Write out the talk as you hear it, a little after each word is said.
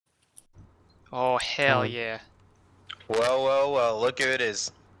Oh, hell yeah. Well, look who it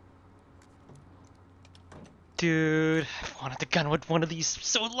is. Dude, I've wanted the gun with one of these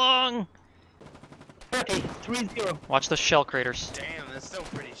so long! Hey, 3-0. Watch the shell craters. Damn, that's still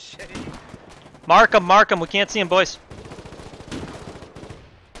pretty shitty. Mark 'em, we can't see 'em, boys.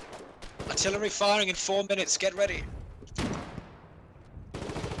 Artillery firing in 4 minutes, get ready.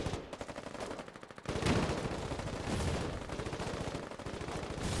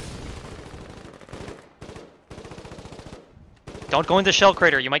 Don't go into the shell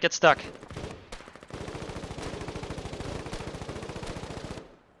crater, you might get stuck.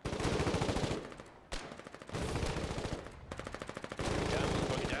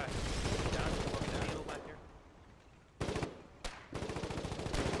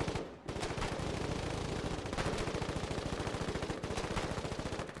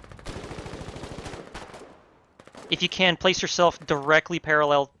 If you can, place yourself directly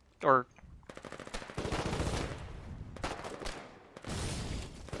parallel, or...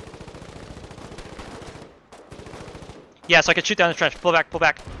 Yeah, so I could shoot down the trench. Pull back, pull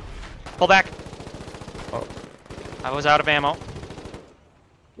back. Pull back! Oh. I was out of ammo.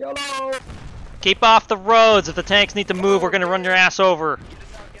 Yellow! Keep off the roads! If the tanks need to move, we're gonna run your ass over.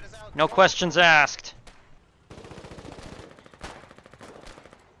 No questions asked.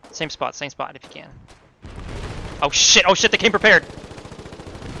 Same spot if you can. Oh shit, they came prepared!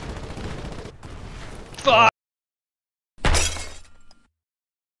 Fuck!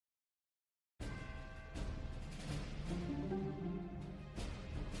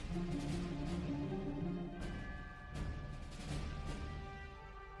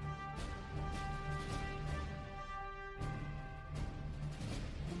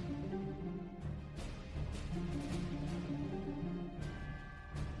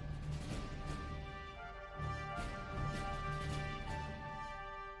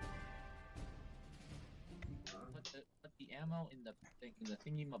 Put the ammo in the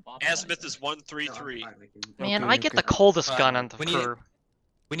thingy mabob. Azimuth is 133. Man, I get the coldest gun on the We crew.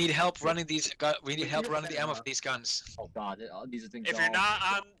 We need help running these. We need help running the ammo for these guns. Oh god, these are things.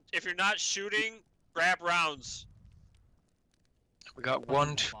 If you're not shooting, grab rounds. We got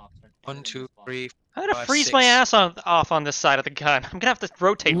one, two, three. I'm gonna 5, freeze 6. my ass off on this side of the gun. I'm gonna have to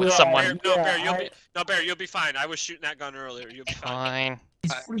rotate with someone. Bear, you'll be fine. I was shooting that gun earlier. You'll be fine. Fine.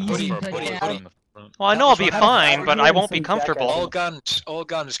 He's freezing. Well, I know I'll be fine, but I won't be comfortable. All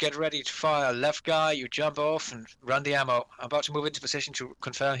guns, get ready to fire. Left guy, you jump off and run the ammo. I'm about to move into position to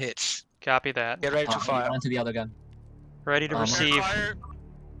confirm hits. Copy that. Get ready to fire. Onto the other gun. Ready to receive.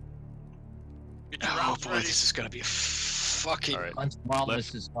 Get your Oh rounds boy, ready. this is gonna be a fucking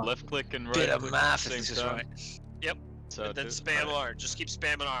Left click and right. bit of math if this is right. Yep. So And then spam R. Just keep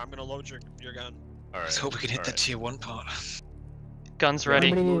spamming R. I'm gonna load your gun. Alright. Let's hope we can hit that tier 1 part. Guns ready.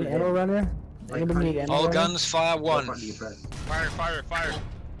 Anybody need an ammo runner? Anybody need ammo All runner? guns, fire 1. Fire.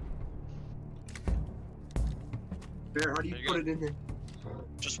 Bear, how do you put it in there?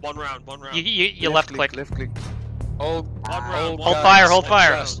 Just one round. You left click. Left click. All One round. hold one fire, round. hold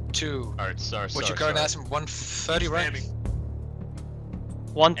fire. Just 2. Alright, sorry. What's your current azimuth? 130, right? Spamming.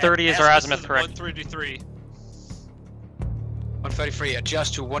 130 is our azimuth, correct? 133. 133,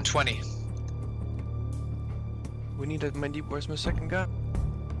 adjust to 120. We need a where's my second gun?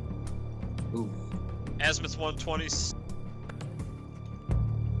 Ooh. Azimuth 120.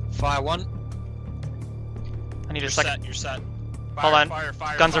 Fire 1. I need You're a second. set. You're set. Hold on.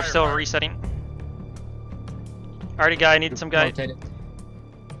 Fire, Guns are still fire. resetting. Alrighty, guy. I need some guy. Rotate it.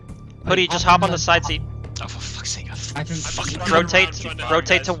 Hoodie, just hop on the side seat. Oh, for fuck's sake. I can fucking Rotate. Run down,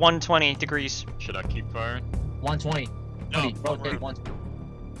 Rotate guys. to 120 degrees. Should I keep firing? 120. No, Hoodie, one rotate round.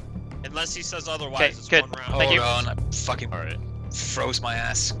 120. Unless he says otherwise, Okay, it's good. one round. Thank Hold you. on, I fucking Alright. froze my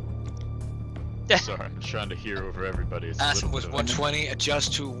ass. Sorry, I'm trying to hear over everybody. It's a Asim little was bit of 120,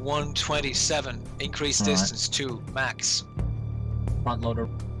 adjust to 127. Increase Alright. distance to max. Front loader.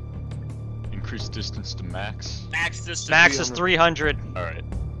 increase distance to max. Max distance. Max is 300. Alright.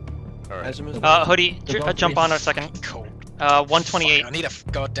 Alright. Azimuth. Hoodie, jump on a second. Cold. 128. I need a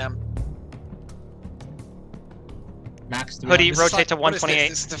goddamn. Max 300. Hoodie, This is rotate like- to what is this? 128.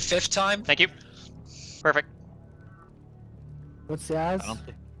 This is the 5th time? Thank you. Perfect. What's the Az? I don't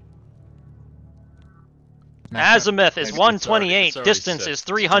think Azimuth is It's 128. already Distance set. is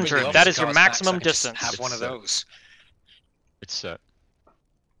 300. That is your maximum distance. Have one of set. those. it's set.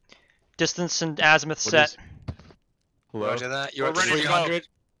 Distance and azimuth What set. is- Hello? Roger that. You're We're at ready to go. 300.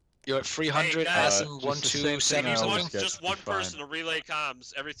 You're at 300. Hey, guys. Asim Just the same thing 127 I Just always one, something. get. just one Fine. person to relay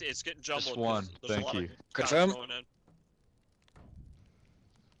comms. Everything, it's getting jumbled. Just one. 'cause there's a Thank lot of you. comms Confirm? going in.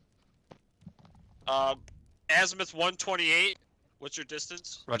 Azimuth 128. What's your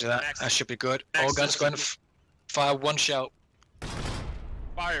distance? Roger that. Max- That should be good. max All guns going. distance. Fire one shell.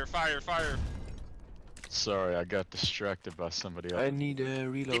 Fire, fire, fire. Sorry, I got distracted by somebody else. I need a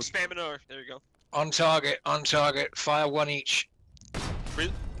Keep reload. spamming R. There you go. On target. On target. Fire one each.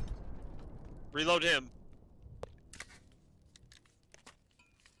 Reload him.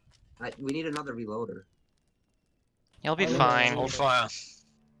 We need another reloader. You'll be Oh, fine. Hold fire.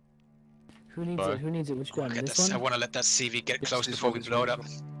 Who needs Fire. it? Who needs it? Which gun? Get This this. I one? want to let that CV get close before we blow it up.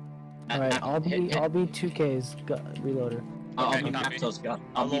 Alright, I'll be 2K's reloader. I'll Okay, be copy. Maxo's gun.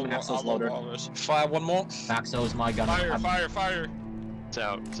 I'll be Maxo's loader. Fire one more. Maxo's my gun. Fire, I'm- fire, fire. It's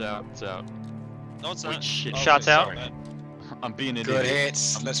out, it's out, it's out. No, it's Wait, not. shit. Shots out. Sorry. I'm being an Good idiot.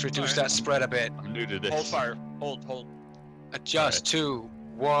 hits. Let's reduce Alright. that spread a bit. I'm new to this. Hold fire. Hold, hold. Adjust to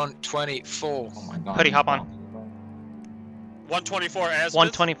 124. Oh my god. Hoodie, hop on. 124 as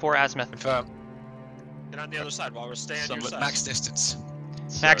 124 azimuth. Confirm. Get on the other side while we're staying on your Somebody- side. Max distance.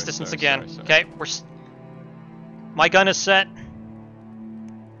 Max Sorry, distance sorry, again. sorry, sorry. Okay, my gun is set.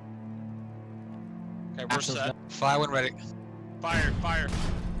 Okay, we're set. Fire when ready. Fire, fire.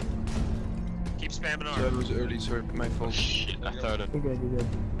 Keep spamming So R. it was early, sorry, my Oh fault. shit, I thought it. You're good, you're good.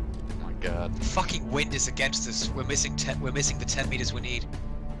 Oh my god. The fucking wind is against us. We're missing 10. We're missing the 10 meters we need.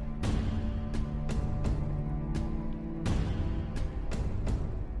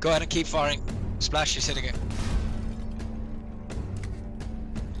 Go ahead and keep firing. Splash, you're hitting it.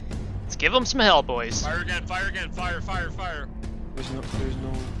 Let's give them some hell, boys. Fire again, fire again, fire, fire, fire. There's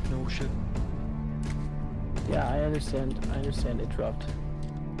no shit. Yeah, I understand. I understand it dropped.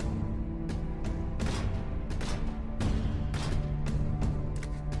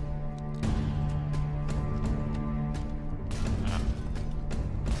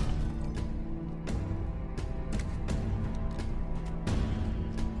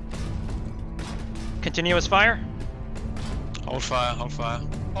 Continuous fire. Hold fire, hold fire.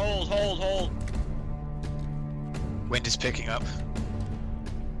 Hold, hold, hold. Wind is picking up.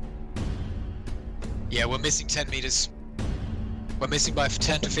 Yeah, we're missing 10 meters. We're missing by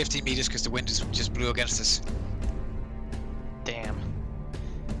 10 to 15 meters because the wind just blew against us. Damn.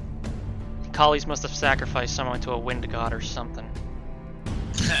 Collies must have sacrificed someone to a wind god or something.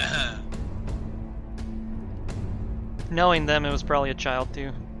 Knowing them, it was probably a child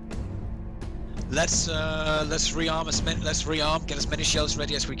too. Let's rearm get as many shells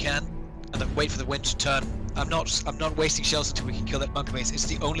ready as we can, and then wait for the wind to turn. I'm not wasting shells until we can kill that bunker base. It's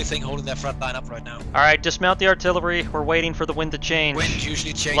the only thing holding their front line up right now. All right, dismount the artillery. We're waiting for the wind to change. Wind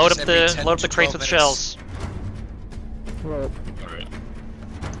usually changes Load up every 10 the to crates 12 with minutes. shells. Rope. Alright.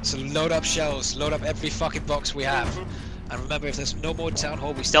 So load up shells, load up every fucking box we have. And remember, if there's no more town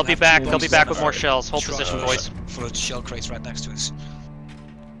hall, we still They'll be have back. two They'll be boxes back in with the more shells. Hold truck, position, boys. Full of shell crates right next to us.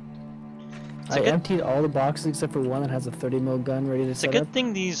 I a good- emptied all the boxes except for one that has a 30 gun ready to It's a set good up.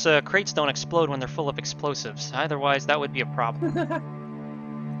 thing these crates don't explode when they're full of explosives. Otherwise, that would be a problem.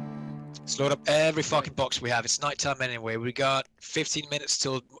 Let's load up every fucking box we have. It's nighttime anyway. We got 15 minutes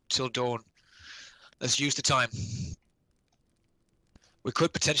till dawn. Let's use the time. We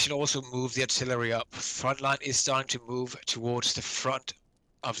could potentially also move the artillery up. Front line is starting to move towards the front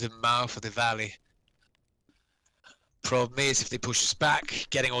of the mouth of the valley. Problem is, if they push us back,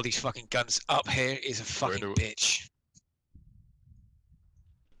 getting all these fucking guns up here is a fucking bitch.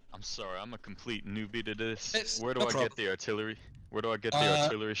 I'm sorry, I'm a complete newbie to this. It's Where do no I problem. get the artillery? Where do I get the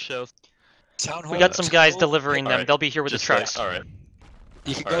artillery shells? Town hall. We got some guys Town hall, delivering them. Alright, They'll be here with the Just trucks. Alright.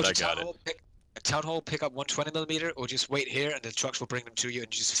 You can Alright, go I to got town it. hall, town hall, pick up 120mm, or just wait here and the trucks will bring them to you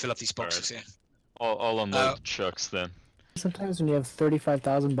and just fill up these boxes here. I'll unload Uh, the trucks then. Sometimes when you have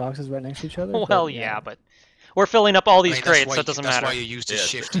 35,000 boxes right next to each other. Well, but yeah, but we're filling up all these I mean, crates, why so it doesn't that's matter. why you used a Yeah,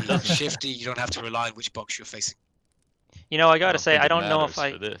 shifty. doesn't- Shifty, you don't have to rely on which box you're facing. You know, I gotta don't say, think I it don't know if matters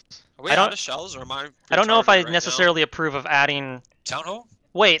I, for this. Are we I don't- out of shells or am I? I don't know if I retarded right necessarily approve of adding. Town hall?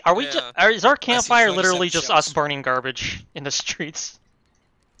 Wait, are we? Yeah. Is our campfire 27 literally just us shells. burning garbage in the streets?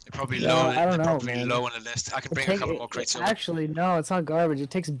 They're probably Yeah, low. I don't They're know, probably man. low on the list. I can bring a couple more crates over. Actually, no, it's not garbage.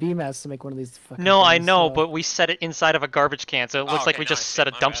 It takes BMAS to make one of these fucking No, I things, know, so- but we set it inside of a garbage can, so it Oh, looks like okay, we now just I see. set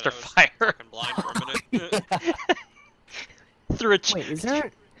a My bad, dumpster I was fire fucking blind for a minute. through a. Wait,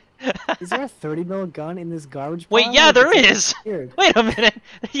 is there a 30 gun in this garbage Wait, pile? yeah, Like, there it's is. weird. Wait a minute.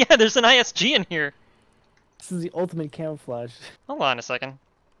 Yeah, there's an ISG in here. This is the ultimate camouflage. Hold on a second.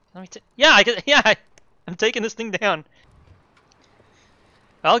 Let me. I'm taking this thing down.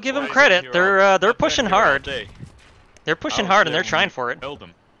 I'll give them Why is it credit. here They're all- they're I've been pushing here all hard. day. They're pushing I was hard and there they're trying when for it. Held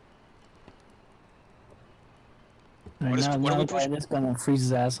them. Right, is- now, what are now we the guy pushing? in this gun will freeze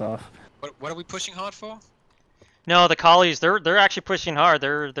his ass off. What are we pushing hard for? No, the Collies, they're actually pushing hard.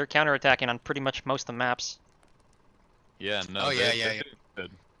 They're counterattacking on pretty much most of the maps. Yeah, no. Oh, yeah, they're yeah. doing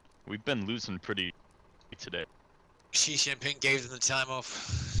good. We've been losing pretty today. Xi Jinping gave them the time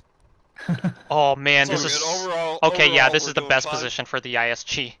off. Oh man, It's this all is good. Overall, okay. Yeah, overall, this we're is the doing best fine. position for the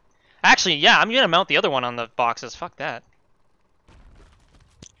ISG. Actually, yeah, I'm gonna mount the other one on the boxes. Fuck that.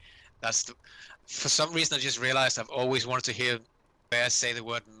 That's the... For some reason, I just realized I've always wanted to hear Bear say the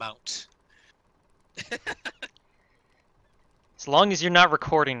word mount. As long as you're not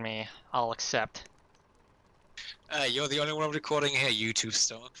recording me, I'll accept. You're the only one recording here, YouTube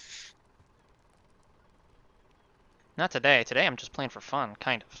star. Not today. Today I'm just playing for fun,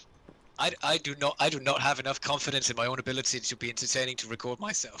 kind of. I do not have enough confidence in my own ability to be entertaining to record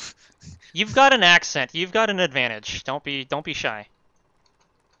myself. You've got an accent. You've got an advantage. Don't be shy.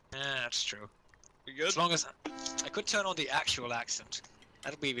 Yeah, that's true. We good? As long as I could turn on the actual accent,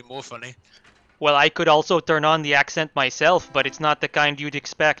 that'd be even more funny. Well, I could also turn on the accent myself, but it's not the kind you'd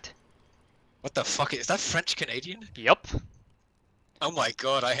expect. What the fuck is that? French Canadian? Yup. Oh my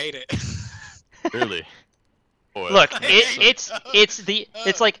god, I hate it. Really? Boy, Look, that's-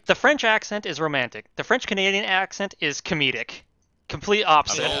 it's like the French accent is romantic. The French Canadian accent is comedic. Complete I've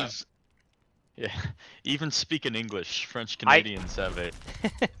opposite. always, yeah, even speaking English, French Canadians have a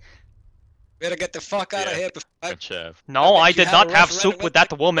Better get the fuck out of Yeah. here before French have. No, I I bet you did have not a have referendum soup with with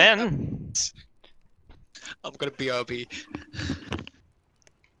that woman. I'm gonna BRB.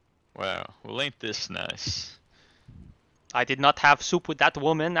 Wow, well ain't this nice? I did not have soup with that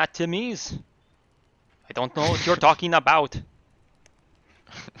woman at Timmy's. I don't know what you're talking about.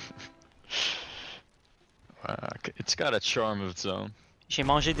 Wow, it's got a charm of its own. J'ai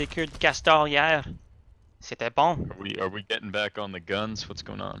mangé des queues de castor hier. C'était bon. Are we getting back on the guns? What's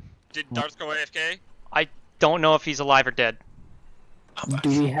going on? Did Darth go AFK? Don't know if he's alive or dead. Do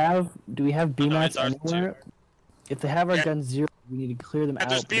we have BMATs Darth too. anywhere? If they have our Yeah. guns zero, we need to clear them Yeah, out.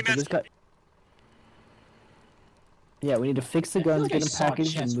 there's because BMATs. Yeah, we need to fix the I feel guns, like I get them saw a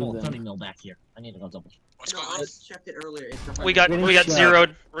packaged, and chest full move of them. hunting mill back here. I need to go double check. What's No, going I on? checked it earlier. It's the We got Getting shot.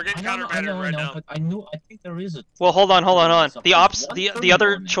 zeroed. We're getting I know, counterbattered right now. but I think there is a. Well, hold on. The One the turret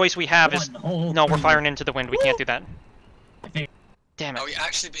other on it. choice we have is One whole no, we're turret. firing into the wind. We can't do that. Damn Are it. we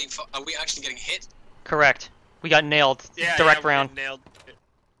actually being? Are we actually getting hit? Correct. We got nailed. Yeah, Direct we're round. getting nailed.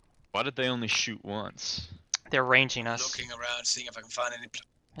 Why did they only shoot once? They're ranging us. Looking around, seeing if I can find any Where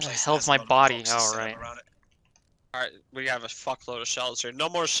the place. hell's my body? Oh, right. Alright, we have a fuckload of shells here. No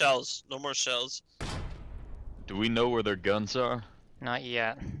more shells. No more shells. Do we know where their guns are? Not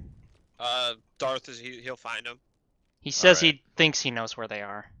yet. Darth he'll find them. He says Alright. he thinks he knows where they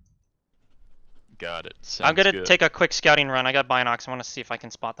are. Got it. I'm gonna Sounds good. take a quick scouting run. I got binocs. I want to see if I can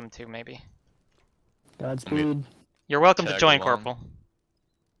spot them too, maybe. Godspeed. You're welcome to Tag join, along. Corporal.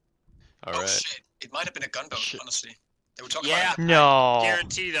 Oh Alright. shit! It might have been a gunboat. Shit. Honestly, they were talking Yeah. about. No.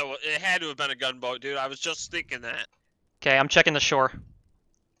 Guarantee that it had to have been a gunboat, dude. I was just thinking that. Okay, I'm checking the shore.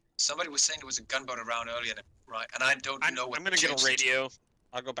 Somebody was saying there was a gunboat around earlier, right? And I don't know what. I'm gonna get a changed it to. radio.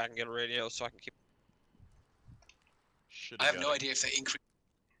 I'll go back and get a radio so I can keep. I have no idea if they increased.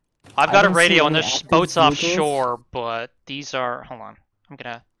 I've I got a don't see radio and any there's active boats vehicles. offshore, but these are. Hold on. I'm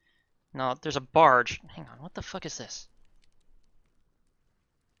gonna. No, there's a barge. Hang on. What the fuck is this?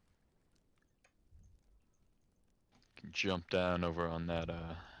 Can jump down over on that.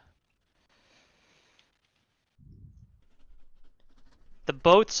 The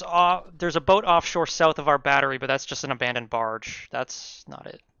boats off. There's a boat offshore south of our battery, but that's just an abandoned barge. That's not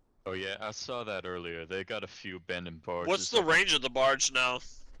it. Oh yeah, I saw that earlier. They got a few abandoned barges. What's the range of the barge now?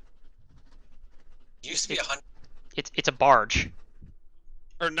 Used to be 100. It's a barge.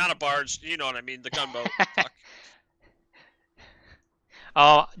 Or not a barge, you know what I mean, the gunboat. Fuck.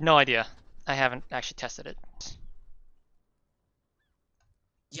 Oh, no idea. I haven't actually tested it.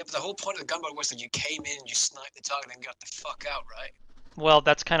 Yeah, but the whole point of the gunboat was that you came in, you sniped the target, and got the fuck out, right? Well,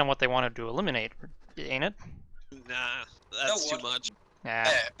 that's kind of what they wanted to eliminate, ain't it? Nah, that's No, too what? much. Yeah.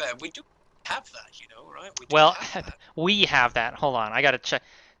 Yeah, but we do have that, you know, right? We do Well, have that. we have that. Hold on, I gotta check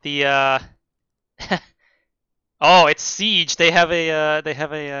the. Oh, it's siege. They have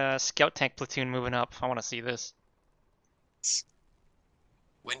a scout tank platoon moving up. I want to see this.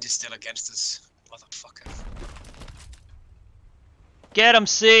 Wind is still against us, motherfucker. Get him,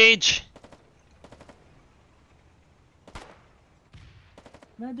 siege.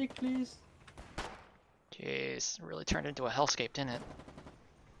 Medic, please. Jeez, it really turned into a hellscape, didn't it?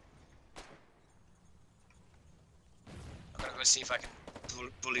 I'm gonna go see if I can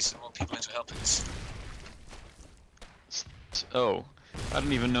bully some more people into helping us. Oh, I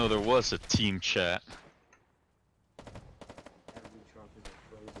didn't even know there was a team chat.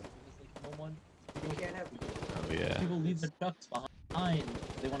 No one. You can't have. Oh yeah. People leave their trucks behind.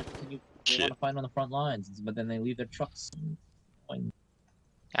 They want to continue They Shit. want to fight on the front lines, but then they leave their trucks.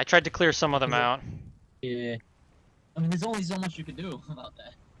 I tried to clear some of them out. Yeah. I mean, there's only so much you can do about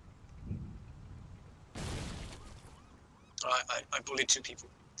that. I bullied 2 people.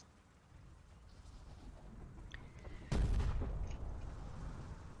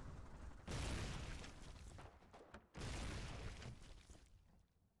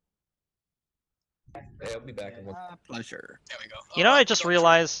 Hey, I'll be back in one. Pleasure. There we go. You know what I Alright, just go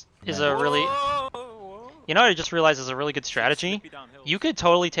realized is a really... Whoa. You know what I just realized is a really good strategy? You could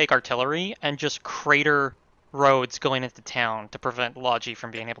totally take artillery and just crater roads going into town to prevent Logi from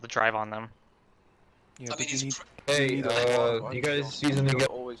being able to drive on them. Yeah, I mean, but you need. Hey, you you guys season to get.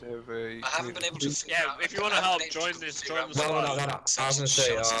 always have a. I haven't been able to. Figure Yeah, out, if you want to I haven't help, been able join to this. figure Join out the No, squad. no, no, no. I was gonna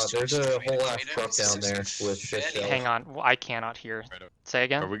say, there's a whole ass truck down there with shit shells. Hang on, I cannot hear. Say Are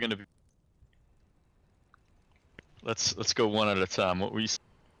again? we gonna be? Let's go one at a time. What were you?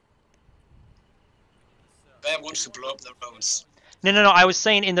 Bear wants to blow up the roads. No, I was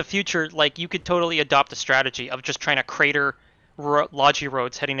saying in the future, like, you could totally adopt a strategy of just trying to crater Logi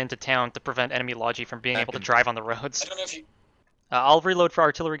roads heading into town to prevent enemy Logi from being able to drive on the roads. I don't know if you. I'll reload for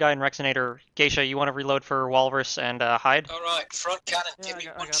Artillery Guy and Rexinator. Geisha, you want to reload for Walrus and Hyde? All right, front cannon. Give me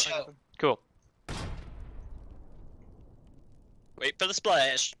one shell. Cool. Wait for the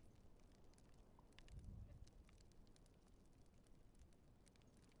splash.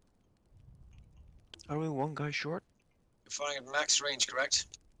 Are we one guy short? You're firing at max range, correct?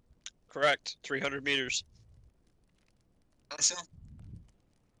 Correct. 300 meters. Listen.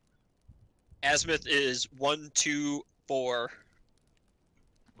 Azimuth is 124.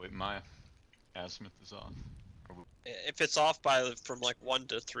 Wait, my azimuth is off. If it's off by from like 1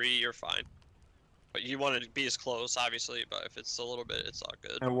 to 3, you're fine. But you want to be as close, obviously. But if it's a little bit, it's all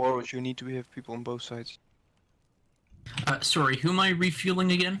good. And Warriors, you need to have people on both sides. Sorry, who am I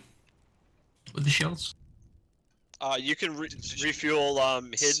refueling again? With the shells? You can refuel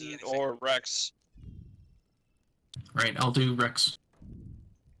Hidden or Rex. Right, I'll do Rex.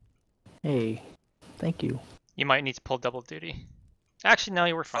 Hey, thank you. You might need to pull double duty. Actually, no,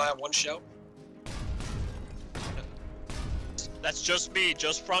 you were fine. Fire one shell. That's just me,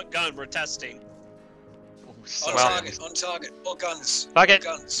 just front gun. We're testing. On Well- target, on target. All guns. Fuck it.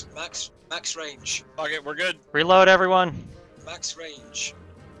 All guns. Max range. Okay, we're good. Reload, everyone. Max range.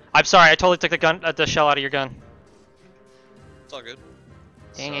 I'm sorry, I totally took the shell out of your gun. It's all good.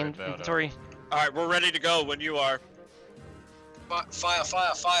 Dang, Sorry about, inventory. All right, we're ready to go when you are. Fire,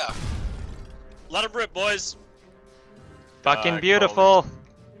 fire, fire. Let them rip, boys. Fucking Collies. beautiful.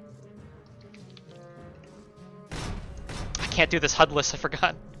 I can't do this HUDless, I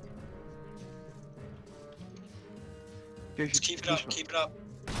forgot. Just keep it up, keep it up.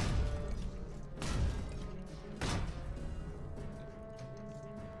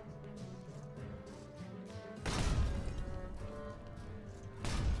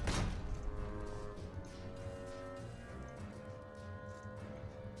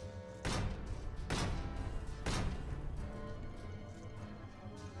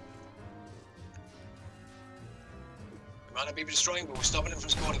 We might not be destroying, but we're stopping them from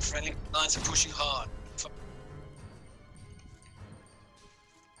spawning. Friendly lines are pushing hard.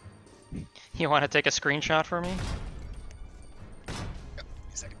 You want to take a screenshot for me? A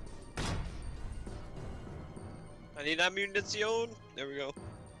second. I need ammunition. There we go.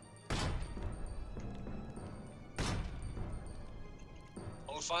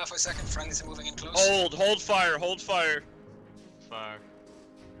 Hold fire for a second. Friendlies are moving in close. Hold fire, hold fire. Fire.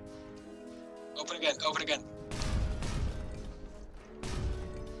 Open again, open again.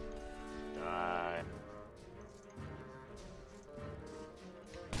 Die.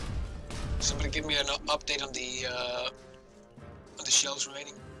 Somebody give me an update on the shells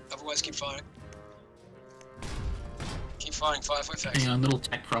remaining. Otherwise, keep firing. Keep firing. Fire for effect. Hang on, little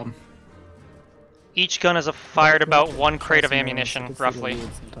tech problem. Each gun has fired about 1 crate of ammunition, roughly.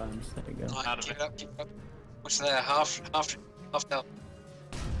 Sometimes. There you go. Right, keep it up. Keep it up. What's there? Half now.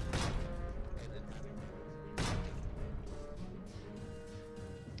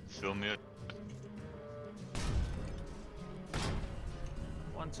 Fill me.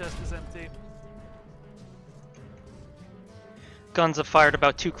 One chest is empty. Guns have fired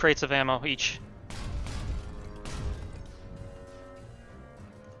about 2 crates of ammo each.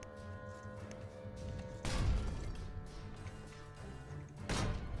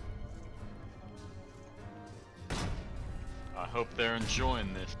 I hope they're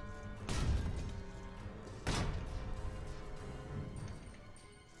enjoying this.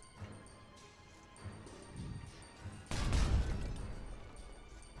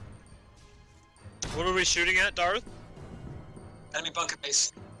 What are we shooting at, Darth? Enemy bunker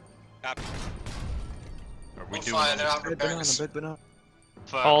base. Copy. Are we We'll doing fire it out. Bad banana, bad banana.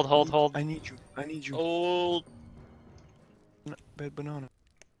 Fire. Hold. I need you. I need you. Oh, Bad banana.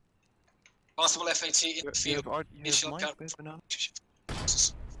 Possible FAT in the You field. have art. You have Shotgun. mine, bad banana.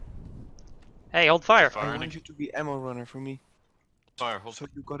 Hey, hold fire. Fire. I Firing want you to be ammo runner for me. Fire. Hold. So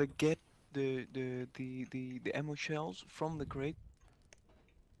you gotta get the ammo shells from the crate.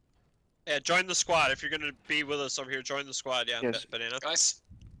 yeah. Join the squad if you're gonna be with us over here. Join the squad. Yeah. Yes. Banana. Guys,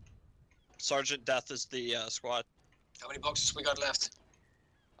 Sergeant Death is the squad. how many boxes we got left?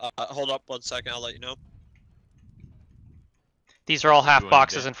 Hold up 1 second. I'll let you know. These are all half Doing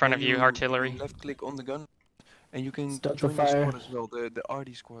boxes that. in front of you, artillery. Left click on the gun, and you can Start the join the fire. squad as well. The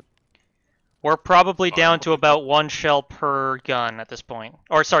RD squad. We're probably Fire. down to about 1 shell per gun at this point.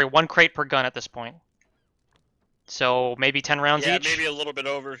 Or sorry, 1 crate per gun at this point. So maybe 10 rounds Yeah, each? maybe a little bit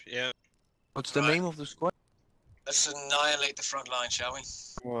over. Yeah. What's the Right. name of the squad? Let's annihilate the front line, shall we?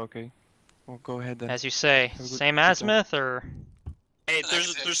 Oh, okay. Well, go ahead then. As you say. Have a good- Same good time. azimuth, or...? Hey,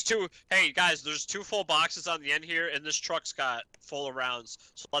 Negative. there's two. Hey guys, there's 2 full boxes on the end here, and this truck's got full of rounds.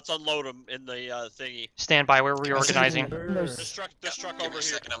 So let's unload them in the thingy. Stand by, we're reorganizing. This truck Give over me here. a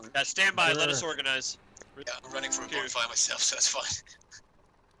second. Yeah, stand by. Let us organize. Yeah, I'm running for a Here. bonfire myself, so that's fine.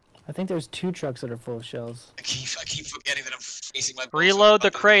 I think there's 2 trucks that are full of shells. I keep forgetting that I'm facing my. Reload the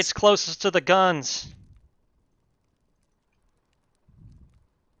bonfire. crates closest to the guns.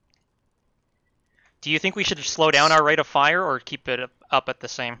 Do you think we should slow down our rate of fire, or keep it up at the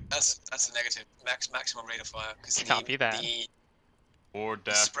same? That's a negative. Maximum rate of fire. Because Copy that. Or The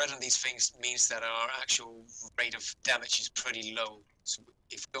dash. spread on these things means that our actual rate of damage is pretty low. So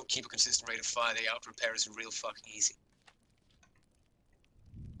if we don't keep a consistent rate of fire, they out repair is real fucking easy.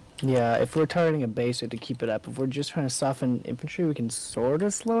 Yeah, if we're targeting a base, we have to keep it up. If we're just trying to soften infantry, we can sort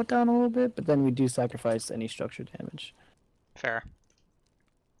of slow it down a little bit, but then we do sacrifice any structure damage. Fair.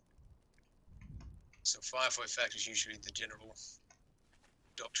 So fire for effect is usually the general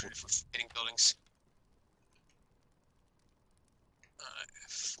doctrine for hitting buildings.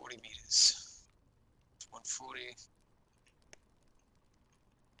 40 meters. 140.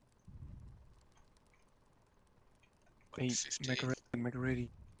 Hey, 150. make ready.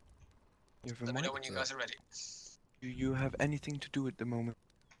 You have a Let me mic? know when you guys are ready. Do you have anything to do at the moment?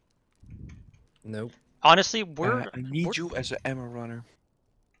 Nope. Honestly, we're... I need you as an ammo runner.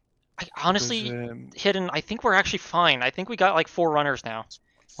 honestly, because, Hidden, I think we're actually fine. I think we got like 4 runners now.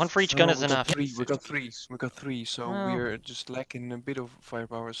 1 for each gun no, is we got enough. three. We got three. So Well. we're just lacking a bit of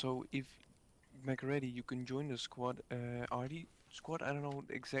firepower. So if make ready, you can join the squad, RD squad. I don't know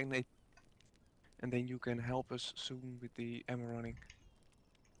the exact name, and then you can help us soon with the ammo running.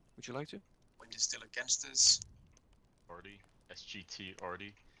 Would you like to? Wind is still against us. Arty. SGT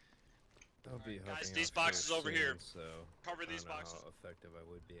Arty. I'll be Guys, hopping these off here boxes over soon, here. So Cover I these don't know boxes. how effective I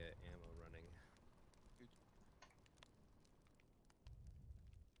would be at ammo running.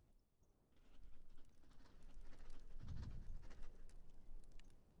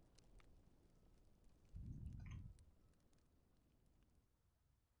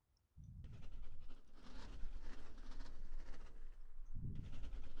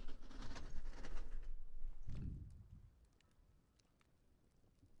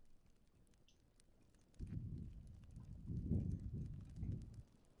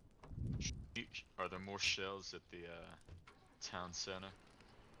 Are there more shells at the town center?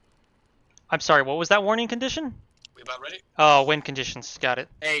 I'm sorry, what was that warning condition? We about ready? Oh, wind conditions. Got it.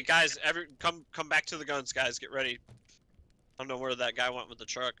 Hey guys, come back to the guns, guys. Get ready. I don't know where that guy went with the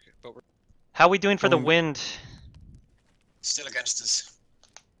truck, but we're... How we doing for the wind? Still against us.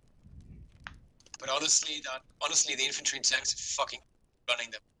 But honestly, the infantry and tanks are fucking running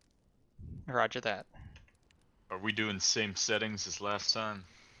them. Roger that. Are we doing same settings as last time?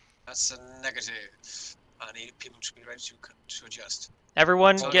 That's a negative. I need people to be ready to adjust.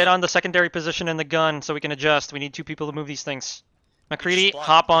 Everyone So- get on the secondary position in the gun so we can adjust. We need 2 people to move these things. McCready, Just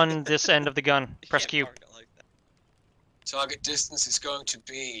hop on this end of the gun. Press Can't Q. park it like that. Target distance is going to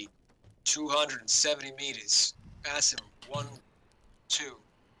be 270 meters. Pass him. 1, 2.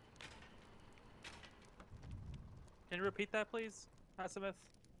 Can you repeat that, please, Asimov?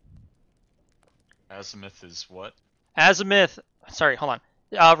 Azimuth is what? Azimuth. Sorry, hold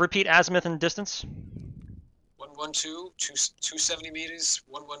on. Repeat azimuth and distance. 112, 270 meters.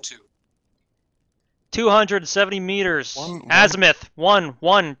 112. 270 meters. One- Azimuth.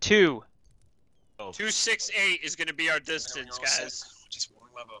 112. Oh, 268 is gonna be our distance, You're all set. guys. Just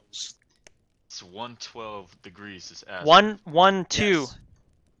warming my bones. it's 112 degrees is azimuth. 112. Yes.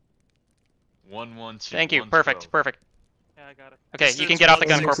 112. Thank you. Perfect. 112. Perfect. Yeah, I got it. Okay, you Distance can get off the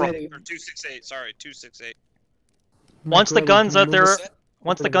gun, 168. Corporal. Or 268. Sorry, 268. Once the McReady, guns can are you there, move Set.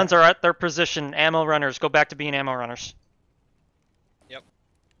 Once the guns are at their position, ammo runners go back to being ammo runners. Yep.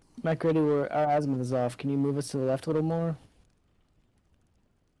 Mac ready, our azimuth is off. Can you move us to the left a little more?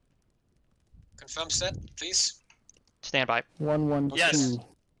 Confirm set, please. Stand by. 112. Yes.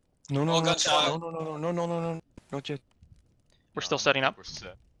 No, no, All no, guns fire. no, not yet. We're still setting up. We're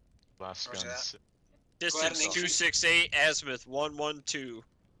set. Last Roger gun's that. set. Distance and 268, azimuth 112.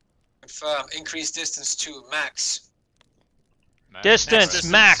 Confirm. Increase distance to max. Distance,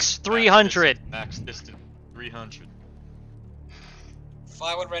 max 300. Max distance 300.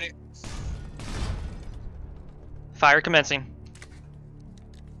 Fire when ready. Fire commencing.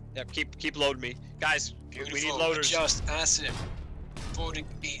 Yep, keep loading me. Guys, Beautiful. we need loaders. Adjust acid. 4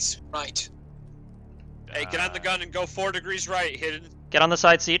 degrees right. Hey, get on the gun and go 4 degrees right, hidden. Get on the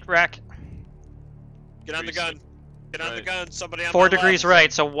side seat, Rack. Get on the gun. Get on the gun. Somebody on 4 my degrees left.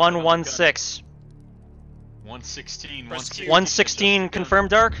 right, so 116. 116. Press Q. 116 confirmed,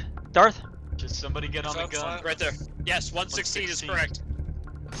 Darth? Just somebody get on the gun. Right there. Yes, 116 is correct.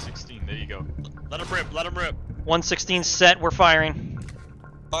 116. There you go. Let him rip. Let him rip. 116 set, we're firing.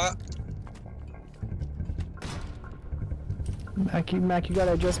 Fire. Mac, you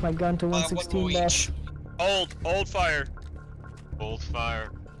gotta adjust my gun to One 116, more boss. each. Old fire. Old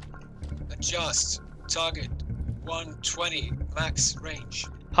fire. Adjust. Target. 120. Max range.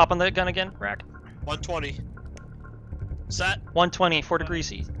 Hop on the gun again, Rack. 120. Set. 120, 4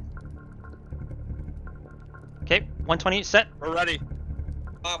 degrees east. Okay, 120 set. We're ready.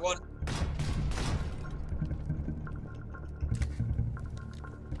 Fire 1.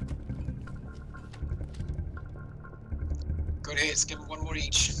 Good hits. Give him 1 more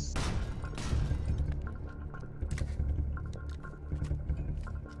each.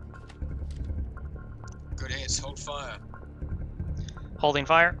 Good hits. Hold fire. Holding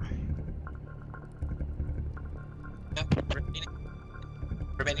fire. Yep.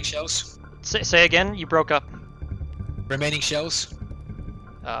 Remaining shells. Say again, you broke up. Remaining shells.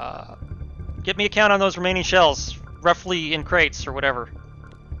 Get me a count on those remaining shells, roughly in crates or whatever.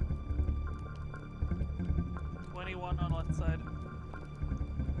 21 on left side.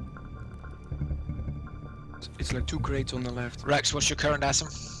 It's like 2 crates on the left. Rex, what's your current ASM?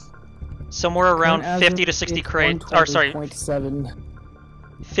 Somewhere around Current 50 to azimuth 60 is crates. Or sorry, 120.7.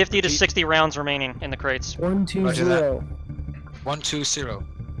 50 to 60 rounds remaining in the crates. 120. 120.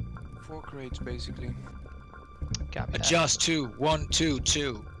 4 crates basically. Copy that. Adjust to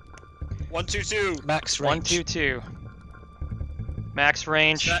 122. 122. Max range. 122. Max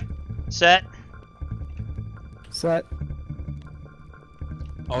range. Set. Set. Set.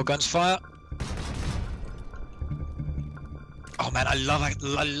 All guns fire. Oh man, I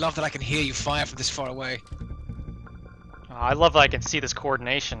love that I can hear you fire from this far away. Oh, I love that I can see this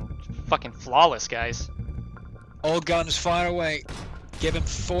coordination. Fucking flawless, guys. All guns fire away. Give him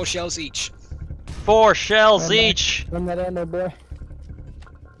 4 shells each. 4 shells each. Run that ammo, boy.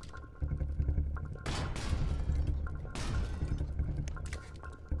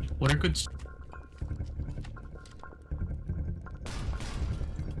 What are good?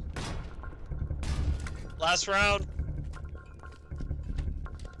 Last round.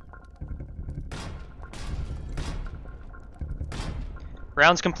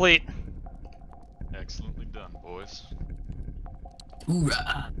 Rounds complete. Excellently done, boys.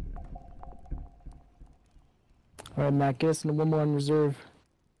 Hoorah! Alright, Mac, get us into 1 more in reserve.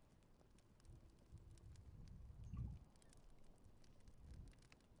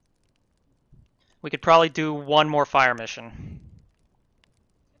 We could probably do 1 more fire mission.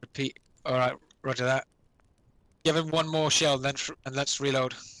 Repeat. Alright, roger that. Give him 1 more shell, then and let's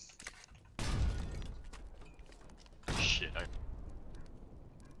reload. Shit.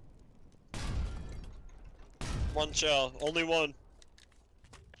 1 shell. Only 1.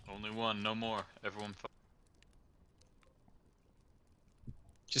 Only 1, no more. Everyone.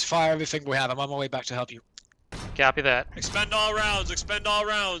 Just fire everything we have. I'm on my way back to help you. Copy that. Expend all rounds. Expend all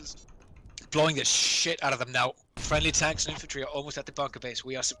rounds. Blowing the shit out of them now. Friendly tanks and infantry are almost at the bunker base.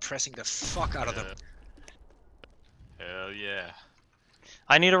 We are suppressing the fuck out of them. Hell yeah.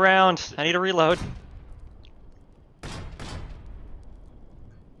 I need a round. I need a reload.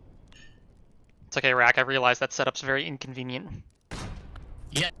 It's okay, Rack. I realize that setup's very inconvenient.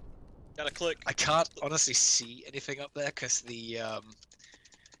 Yeah. Gotta click. I can't honestly see anything up there because the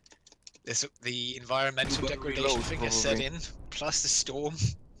environmental degradation thing has set in, plus the storm.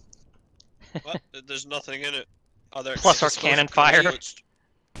 What? There's nothing in it. Oh, there. Plus our cannon fire.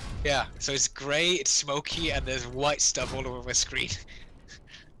 Yeah, so it's grey, it's smoky, and there's white stuff all over my screen.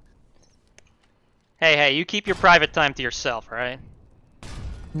 Hey, you keep your private time to yourself, alright?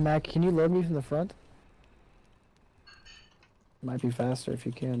 Mac, can you load me from the front? Might be faster if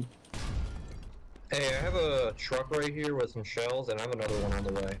you can. Hey, I have a truck right here with some shells, and I have another one on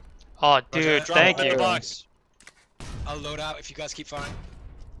the way. Oh, dude, thank you. Box. I'll load out if you guys keep firing.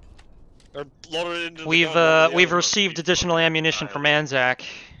 Or load it into We've received additional ammunition from Anzac.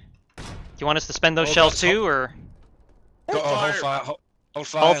 Do you want us to spend those shells too, or? Hold fire. Hold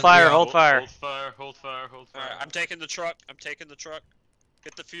fire. Hold fire. Hold fire. Alright, I'm taking the truck.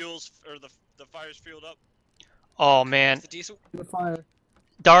 Get the fuels, or the fires fueled up. Oh man. The diesel. The fire.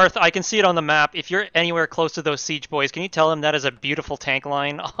 Darth, I can see it on the map. If you're anywhere close to those siege boys, can you tell them that is a beautiful tank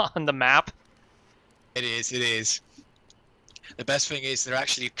line on the map? It is. The best thing is they're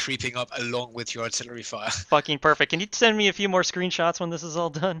actually creeping up along with your artillery fire. Fucking perfect. Can you send me a few more screenshots when this is all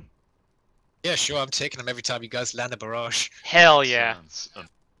done? Yeah, sure. I'm taking them every time you guys land a barrage. Hell yeah.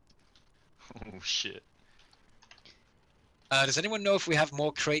 Oh shit. Does anyone know if we have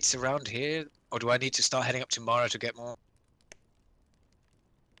more crates around here, or do I need to start heading up to Mara to get more?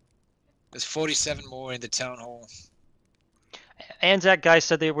 There's 47 more in the town hall. Anzac guys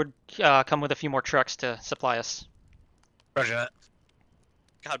said they would come with a few more trucks to supply us. Roger that.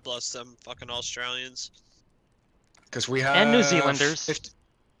 God bless them, fucking Australians. Because we have... And New Zealanders.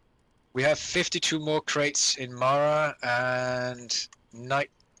 We have 52 more crates in Mara, and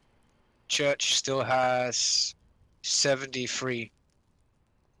Night Church still has 73.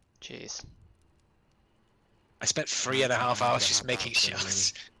 Jeez. I spent 3.5 hours just making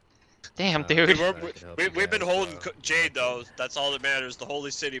shells. Damn, dude. We've been holding Jade, though. That's all that matters. The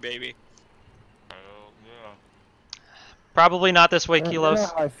holy city, baby. Probably not this way,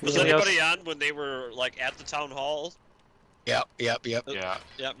 Kilos. Was anybody on when they were, like, at the town hall? Yep. Yeah, me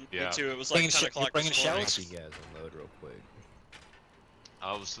too. It was like 10 o'clock bringing this morning. You guys unload real quick.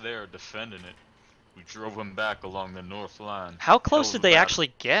 I was there defending it. We drove them back along the north line. How close did they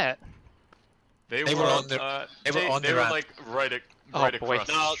actually get? They were on the. They were like right across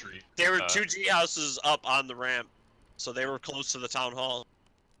the street. There were 2 G houses up on the ramp, so they were close to the town hall.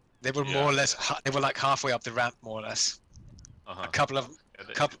 They were more or less. They were like halfway up the ramp, more or less. A couple of,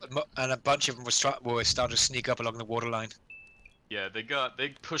 and a bunch of them were starting to sneak up along the waterline. Yeah, they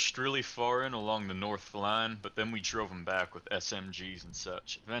pushed really far in along the north line, but then we drove them back with SMGs and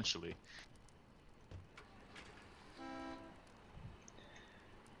such. Eventually.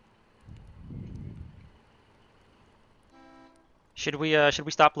 Should we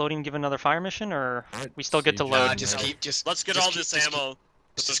stop loading and give another fire mission, or we still get to load? Nah, let's get all this ammo.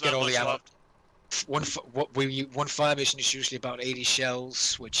 Let's get all the ammo. One fire mission is usually about 80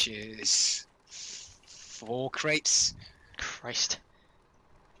 shells, which is 4 crates. Christ.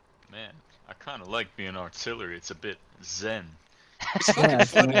 Man, I kind of like being artillery. It's a bit zen. It's fucking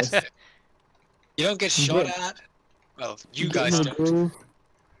fun, isn't it? You don't get shot at. Well, you guys don't.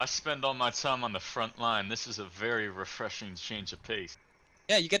 I spend all my time on the front line. This is a very refreshing change of pace.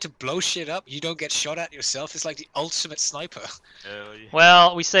 Yeah, you get to blow shit up. You don't get shot at yourself. It's like the ultimate sniper. Hell yeah.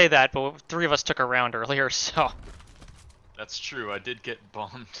 Well, we say that, but 3 of us took a round earlier, so. That's true. I did get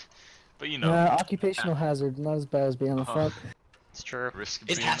bombed, but you know. Occupational hazard, not as bad as being on the front. It's true. Risk of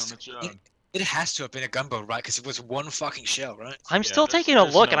being on the job. It has to have been a gunboat, right? Because it was 1 fucking shell, right? I'm still taking a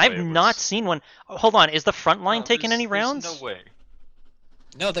look, and I've not seen one. Hold on, is the front line taking any rounds? No way.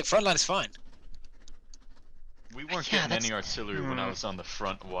 No, the front line is fine. We weren't getting any artillery when I was on the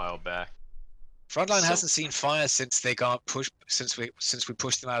front a while back. Frontline hasn't seen fire since they got pushed. Since we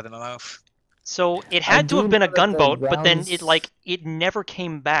pushed them out of the mouth. So it had to have been a gunboat, but then it never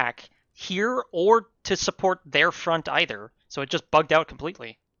came back here or to support their front either. So it just bugged out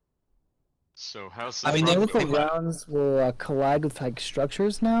completely. So how's the the rounds will collide with like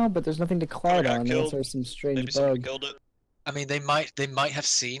structures now, but there's nothing to collide on. There's some strange bug. I mean, they might have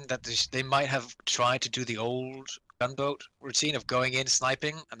seen that they might have tried to do the old gunboat routine of going in,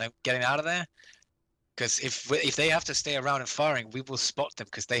 sniping, and then getting out of there. Because if they have to stay around and firing, we will spot them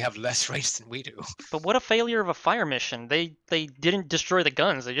because they have less range than we do. But what a failure of a fire mission! They didn't destroy the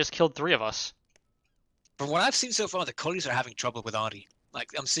guns; they just killed 3 of us. From what I've seen so far, the Collies are having trouble with arty. Like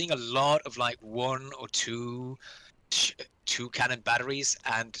I'm seeing a lot of like 1 or 2 cannon batteries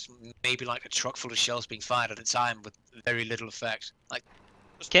and maybe like a truck full of shells being fired at a time with very little effect. Like,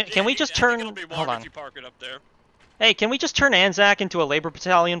 can we just turn? Hold on. If you park it up there. Hey, can we just turn Anzac into a labor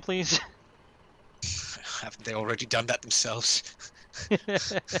battalion, please? Haven't they already done that themselves?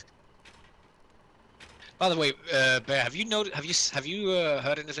 By the way, Bear, have you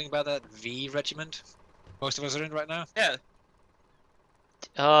heard anything about that V regiment most of us are in right now? Yeah.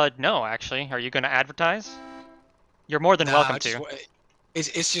 No, actually. Are you going to advertise? You're more than welcome to.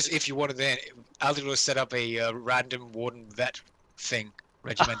 It's just if you wanted to, Aldero set up a random warden vet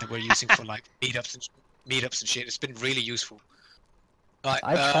regiment that we're using for like meetups and shit. It's been really useful. Right,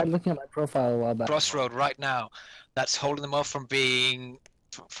 I tried looking at my profile a while back. crossroad right now. That's holding them off from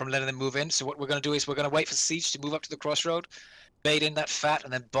letting them move in. So what we're gonna do is we're gonna wait for Siege to move up to the crossroad, bait in that fat,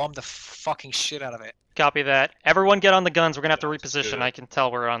 and then bomb the fucking shit out of it. Copy that. Everyone get on the guns. We're gonna have to reposition. good. I can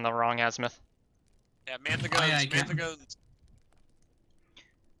tell we're on the wrong azimuth. Yeah, man the guns, Aye, aye, man the guns.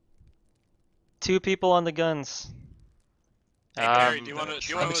 2 people on the guns. Hey, Gary, do you wanna Let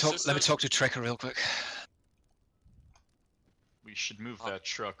me assist talk us? to Trekker real quick. We should move that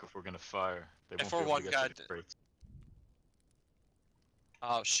truck if we're gonna fire. They won't If we're be able one to get guy to the crates.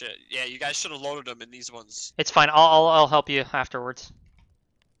 Oh shit. Yeah, you guys should have loaded them in these ones. It's fine. I'll help you afterwards.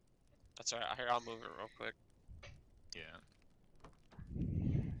 That's alright. Here, I'll move it real quick. Yeah.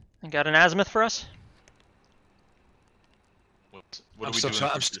 You got an azimuth for us? What I'm are we still doing trying.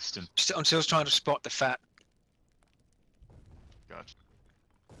 for I'm distance? still trying to spot the fat Gotcha.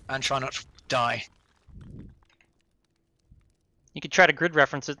 and try not to die. You could try to grid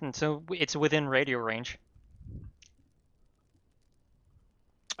reference it until it's within radio range.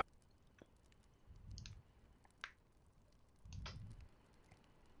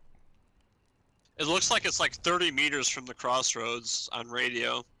 It looks like it's like 30 meters from the crossroads on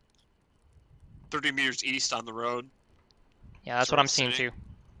radio. 30 meters east on the road. Yeah, that's That's what what I'm I'm seeing saying. too.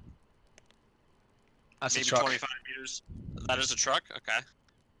 That's Maybe a truck. 25 meters. That is a truck? Okay.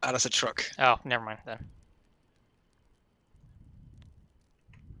 That's a truck. Oh, never mind then.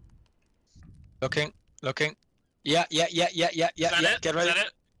 Looking. Yeah. Is that it? Get ready. Is that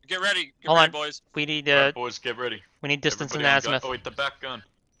it? Get ready. Get Hold ready, on. boys. We need Alright, boys, get ready. we need distance in Everybody the on gun. azimuth. Oh wait, the back gun.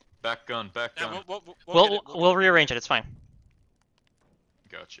 Back gun. Yeah, we'll get We'll it. we'll rearrange it. It's fine.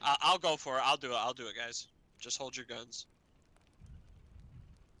 Gotcha. I'll go for it. I'll do it, guys. Just hold your guns.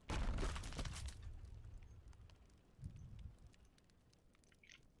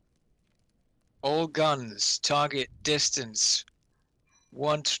 All guns. Target distance.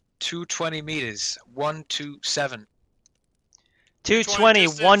 220 meters. 127. 220,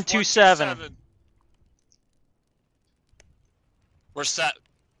 distance, 127. We're set.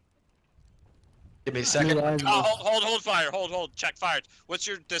 Give me a second. New azimuth. Oh, hold fire. Hold. Check fired. What's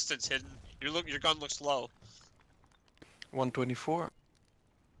your distance hidden? Your gun looks low. 124.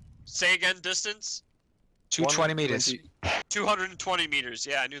 Say again, distance? 220 meters. 220 meters.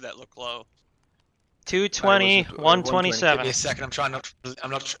 Yeah, I knew that looked low. 220, I was at, 127. Give me a second. I'm trying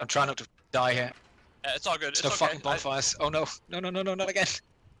not to die here. Yeah, it's all good. There's It's no okay. fucking bonfires. Oh no, not again.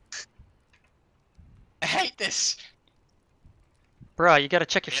 I hate this. Bruh, you gotta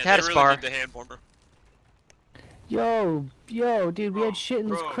check your Yeah, status they really bar. need the hand warmer. Yo, dude, we had shit in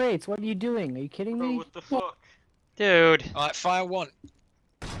those bro. crates. What are you doing? Are you kidding Bro, me? what the fuck? Dude. Alright, fire one.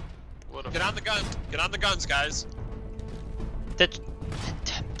 What a Get on the gun. Get on the guns, guys.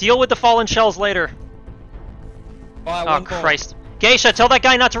 Deal with the fallen shells later. Fire Oh one more. Christ. Geisha, tell that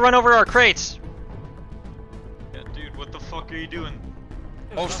guy not to run over our crates. Yeah, dude, what the fuck are you doing?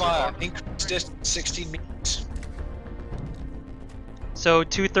 Hold fire. Increase distance 16 meters. So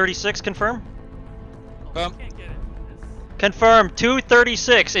 236, confirm? Boom. Can't get it. Confirm,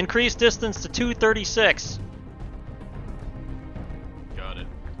 236. Increase distance to 236. Got it.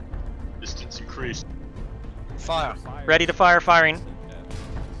 Distance increased. Fire. Ready to fire, firing.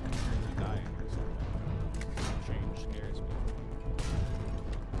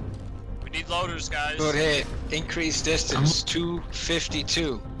 We need loaders, guys. Good hit. Increase distance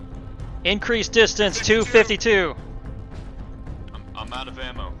 252. Increase distance 252. I'm out of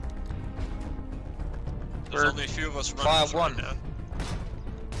ammo. There's only a few of us running. Fire this one. right now.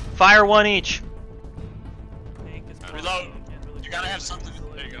 Fire one each. Tank is Reload. probably- can't really You gotta do have it. something.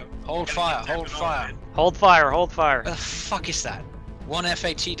 There you go. Hold Gotta fire. keep tapping Hold on, fire. man. Hold fire, hold fire. Where the fuck is that? One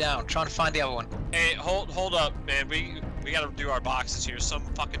FAT down. Trying to find the other one. Hey, hold up, man. We gotta do our boxes here. Some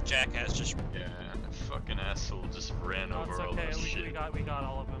fucking jackass just. Yeah, fucking asshole just ran No, it's over all okay. this We shit. got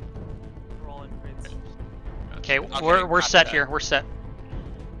all of them. We're all in crates. Okay, Okay, we're copy set that. here. We're set.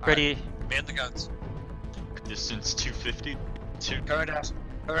 Ready. Man the guns. Distance 250. Current action.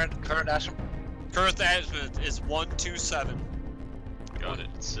 Current action. Current azimuth is 127. Got it.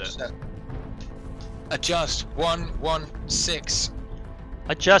 Set. Adjust 116.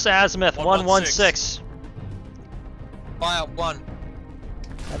 Adjust azimuth 116. Fire one.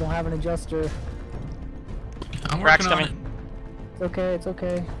 I don't have an adjuster. I'm Rack's working on coming. It's okay, it's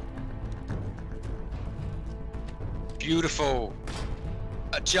okay. Beautiful.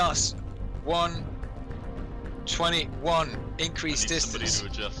 Adjust 121. Increase Somebody distance to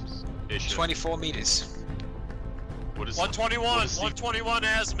adjust. Hey, shit. 24 meters. What is 121. what is the- 121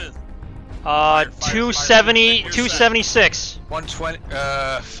 azimuth. 270, You're set. 276. 120.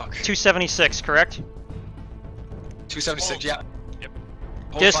 Fuck. 276, correct? 276. Yeah.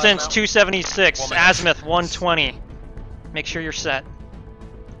 Distance fire now. 276. 1 minute. Azimuth 120. Make sure you're set.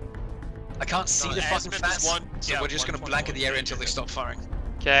 I can't see No, the fucking azimuth is fats, one- so yeah, we're just gonna 120, blanket the area until they stop firing.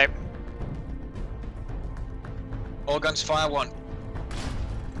 Okay. All guns fire 1.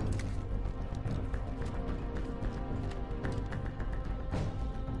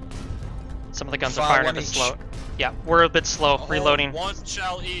 Some of the guns Fire are firing a one bit each. slow. Yeah, we're a bit slow. Reloading. One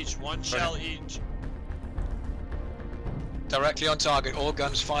shell each. One shell each. Directly on target. All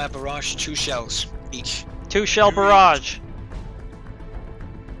guns fire barrage 2 shells each. 2 shell barrage.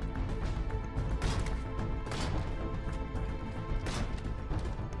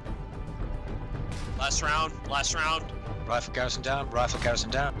 Last round. Last round. Rifle garrison down. Rifle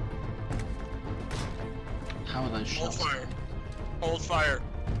garrison down. How are those Hold shells? fire. Hold fire.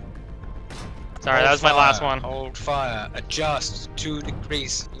 Sorry, Hold that was my last fire, one. Hold fire. Adjust 2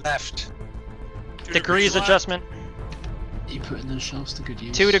 degrees left. 2 Degrees left. adjustment. You putting those shells to good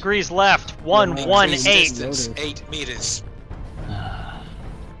use? 2 degrees left. 118. Distance 8 meters.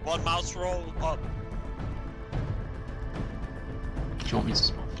 1 mouse roll up. Do you want me to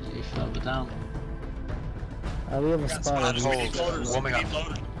spot you further down? We have a Got spot. spotters. We need Hold. loaders. Warming We up. need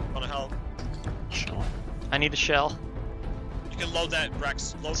loaders. Wanna help? Sure. I need a shell. You can load that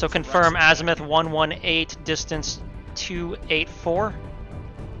Rex. Load So the confirm Rex. azimuth 118, distance 284.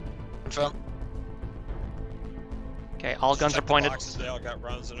 Confirm. Okay, all guns are Check the pointed. boxes, they all got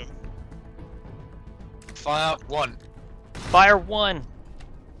rounds in them. Fire 1. Fire 1.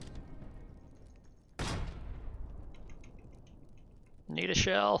 Need a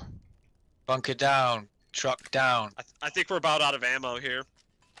shell. Bunker down. Truck down. I think we're about out of ammo here.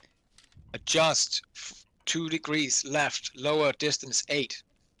 Adjust 2 degrees left. Lower distance 8.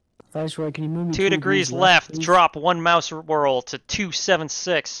 Viceroy, can you move me 2 degrees left. please? Drop 1 mouse whirl to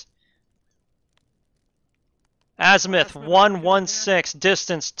 276. Azimuth 116.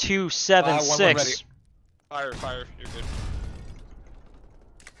 Distance 276. Fire, fire. You're good.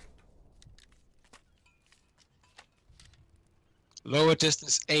 Lower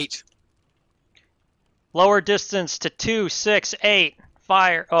distance 8. Lower distance to 268.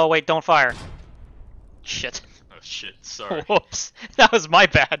 Fire. Oh wait, don't fire. Shit. Oh shit, sorry. Whoops. That was my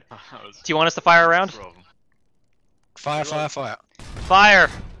bad. That was Do you want us to fire around? problem. Fire, fire, fire. Fire.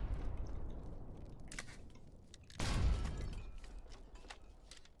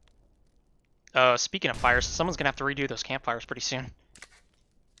 Speaking of fires, someone's gonna have to redo those campfires pretty soon.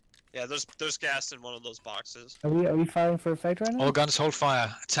 Yeah, there's gas in one of those boxes. Are we firing for effect right now? All guns hold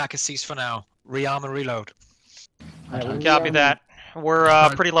fire. Attack has ceased for now. Rearm and reload. Alright, we're Copy rearming. that. We're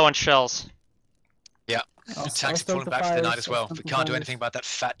pretty low on shells. Yeah. I'll Attacks start pulling the back for the fires, night as well. I'll We start the can't do fires. anything about that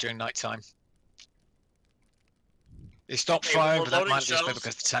fat during night time. They stopped Hey, firing, we're but that loading might just be shells.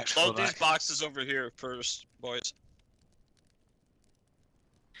 because the attacks pulled Load these back. boxes over here first, boys.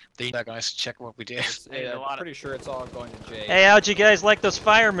 Yeah, guys, check what we did. Yeah, I'm pretty sure it's all going to Jade. Hey, how'd you guys like those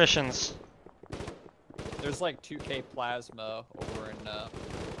fire missions? There's like 2K plasma over in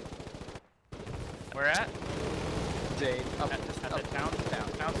Where at? Jade. Up, At, just at up. the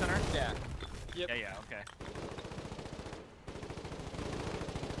town center? Yeah. Yep. Yeah, okay.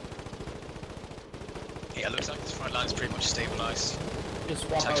 Yeah, it looks like this front line's pretty much stabilized. Just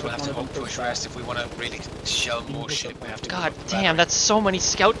swap Attacks out will with have to one of hold them push for rest if we want to really shell more shit. We have to. God move up the damn, battery. that's so many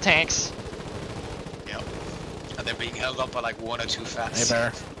scout tanks. Yep. And they're being held up by like 1 or 2 fats. Hey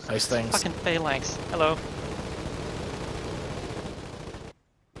there. Nice things. Fucking phalanx. Hello.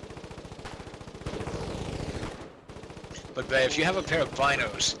 But Bear, if you have a pair of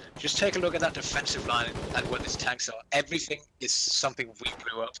binos, just take a look at that defensive line and what these tanks are. Everything is something we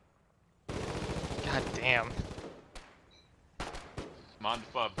blew up. God damn. Mind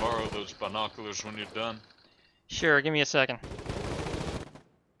if I borrow those binoculars when you're done? Sure, give me a second.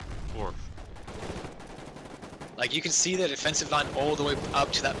 Or Like, you can see the defensive line all the way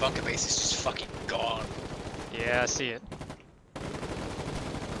up to that bunker base is just fucking gone. Yeah, I see it.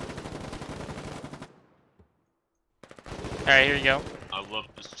 Alright, here you go. I love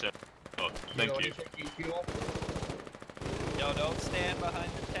this set. Oh, thank you. Fuel? Yo, don't